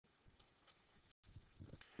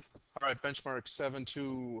All right, benchmark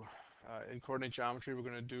 7.2. In coordinate geometry, we're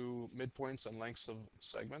going to do midpoints and lengths of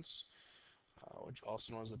segments, which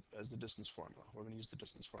also known as the distance formula. We're going to use the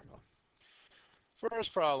distance formula.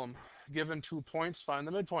 First problem, given 2 points, find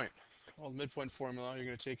the midpoint. Well, the midpoint formula, you're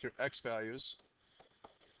going to take your x values,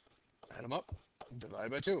 add them up, divide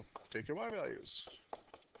by 2. Take your y values,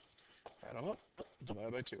 add them up,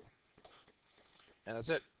 divide by 2. And that's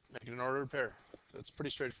it. Make it an ordered pair. So it's pretty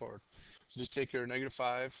straightforward. So just take your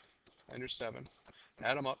 -5 and your 7,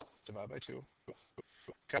 add them up, divide by 2,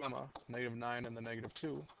 comma, -9 and the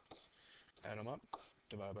 -2, add them up,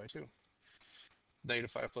 divide by 2.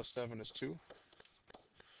 -5 plus 7 is 2.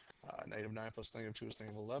 -9 plus -2 is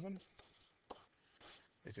 -11.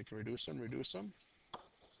 If you can reduce them, reduce them.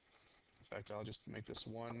 In fact, I'll just make this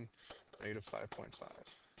 1,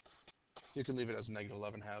 -5.5. You can leave it as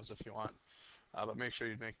 -11/2 if you want, but make sure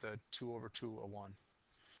you make the 2/2 a 1.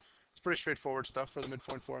 It's pretty straightforward stuff for the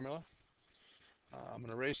midpoint formula. I'm going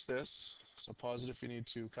to erase this, so pause it if you need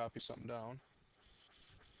to copy something down.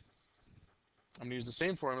 I'm going to use the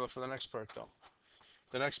same formula for the next part, though.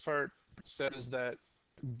 The next part says that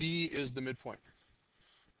B is the midpoint.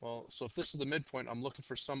 Well, so if this is the midpoint, I'm looking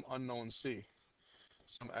for some unknown C,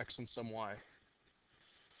 some X and some Y.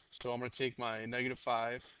 So I'm going to take my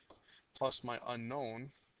 -5 plus my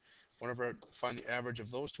unknown. Whenever I find the average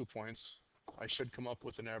of those 2 points, I should come up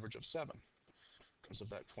with an average of 7 because of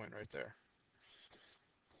that point right there.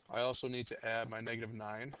 I also need to add my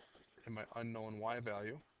 -9 and my unknown Y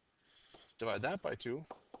value, divide that by 2,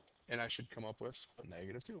 and I should come up with a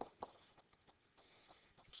 -2.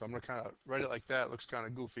 So I'm going to kind of write it like that. It looks kind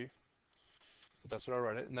of goofy, but that's what I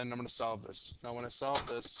write it. And then I'm going to solve this. Now when I solve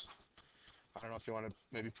this, I don't know if you want to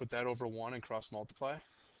maybe put that over 1 and cross multiply.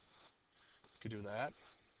 You could do that.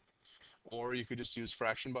 Or you could just use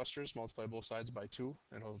fraction busters, multiply both sides by 2,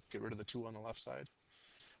 and it'll get rid of the 2 on the left side.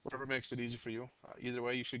 Whatever makes it easy for you. Either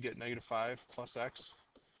way, you should get -5 plus x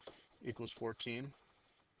equals 14,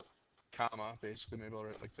 comma, basically, maybe I'll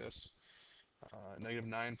write it like this.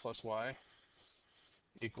 -9 plus y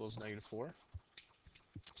equals -4.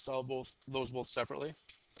 Solve both separately.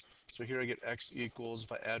 So here I get x equals,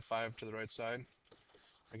 if I add 5 to the right side,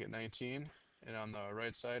 I get 19. And on the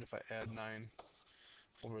right side, if I add 9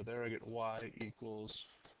 over there, I get y equals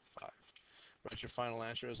 5. Write your final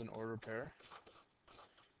answer as an ordered pair,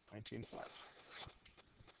 19.5.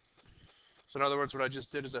 So in other words, what I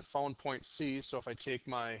just did is I found point C. So if I take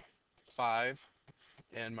my 5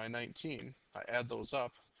 and my 19, I add those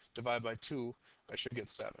up, divide by 2, I should get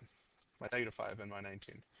 7. My -5 and my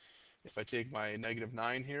 19. If I take my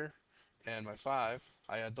 -9 here and my 5,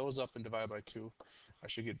 I add those up and divide by 2, I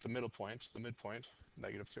should get the middle point, the midpoint,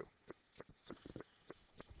 -2.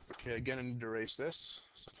 Okay, again, I need to erase this,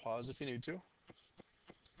 so pause if you need to.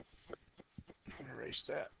 I'm going to erase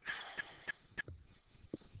that.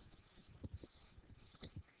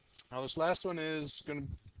 Now this last one is going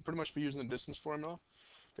to pretty much be using the distance formula.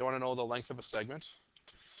 They want to know the length of a segment.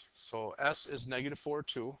 So S is -4,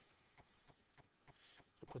 2.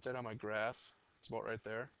 Put that on my graph. It's about right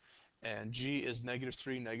there. And G is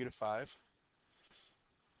 -3, -5.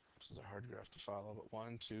 This is a hard graph to follow, but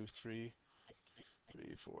 1, 2, 3,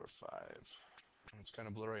 4, 5. It's kind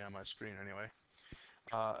of blurry on my screen anyway.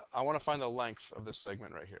 I want to find the length of this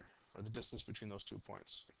segment right here, or the distance between those 2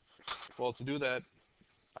 points. Well, to do that,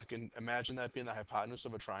 I can imagine that being the hypotenuse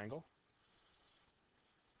of a triangle.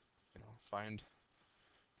 Find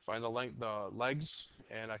the length, the legs,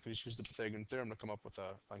 and I can just use the Pythagorean theorem to come up with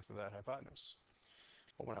the length of that hypotenuse.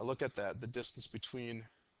 But when I look at that, the distance between,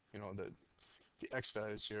 the x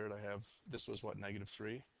values here, I have, this was what,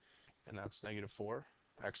 -3, and that's -4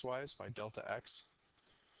 x-wise, my delta x.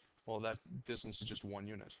 Well, that distance is just 1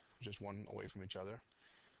 unit, just one away from each other.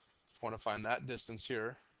 If I want to find that distance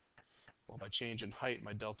here, well, by change in height,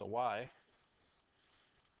 my delta y,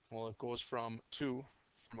 well, it goes from 2,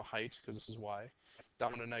 from a height, because this is y,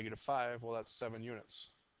 down to -5, well, that's 7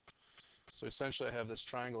 units. So essentially, I have this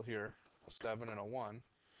triangle here, a 7 and a 1,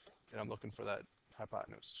 and I'm looking for that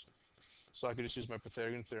hypotenuse. So I could just use my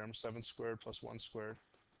Pythagorean theorem, 7 squared plus 1 squared.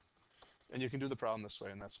 And you can do the problem this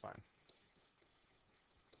way, and that's fine.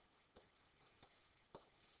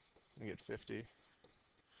 You get 50.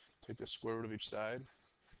 Take the square root of each side.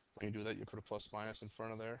 When you do that, you put a plus minus in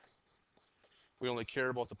front of there. We only care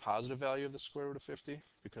about the positive value of the square root of 50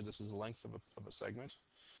 because this is the length of a segment.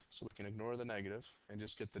 So we can ignore the negative and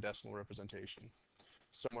just get the decimal representation.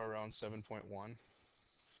 Somewhere around 7.1.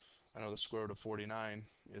 I know the square root of 49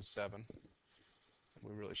 is 7.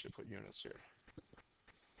 We really should put units here.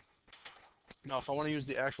 Now, if I want to use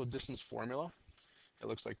the actual distance formula, it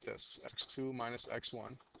looks like this. x2 minus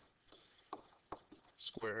x1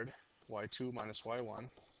 squared y2 minus y1,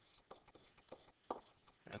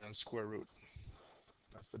 and then square root.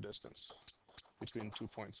 That's the distance between 2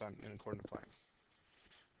 points in a coordinate plane.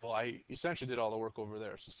 Well, I essentially did all the work over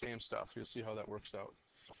there. It's the same stuff. You'll see how that works out.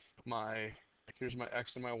 Here's my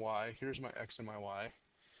x and my y. Here's my x and my y.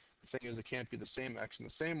 The thing is, it can't be the same x and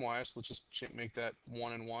the same y, so let's just make that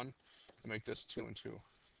 1 and 1 and make this 2 and 2.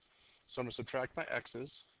 So I'm going to subtract my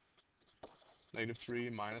x's.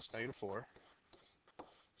 -3 minus -4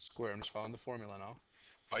 square. I'm just following the formula now.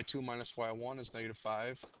 y2 minus y1 is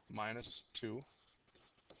 -5 minus 2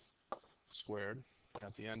 squared.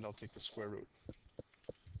 At the end, I'll take the square root.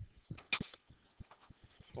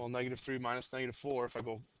 Well, -3 minus -4, if I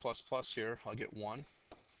go plus plus here, I'll get 1.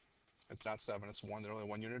 It's not 7, it's 1. They're only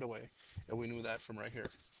 1 unit away. And we knew that from right here,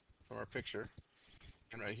 from our picture.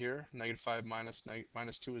 And right here, -5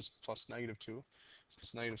 minus 2 is plus -2. So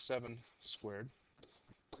it's -7 squared.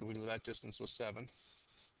 And we knew that distance was 7.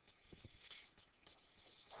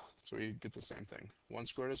 So we get the same thing. 1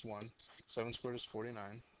 squared is 1. 7 squared is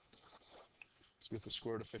 49. So we get the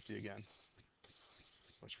square root of 50 again,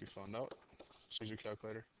 which we found out. So use your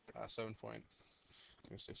calculator. 7 point, I'm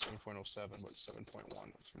going to say 7.07, but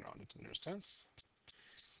 7.1. Let's round it to the nearest tenth.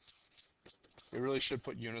 We really should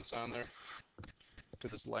put units on there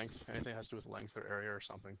because it's length. Anything that has to do with length or area or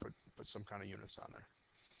something, put some kind of units on there.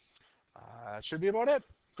 That should be about it.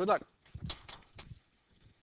 Good luck.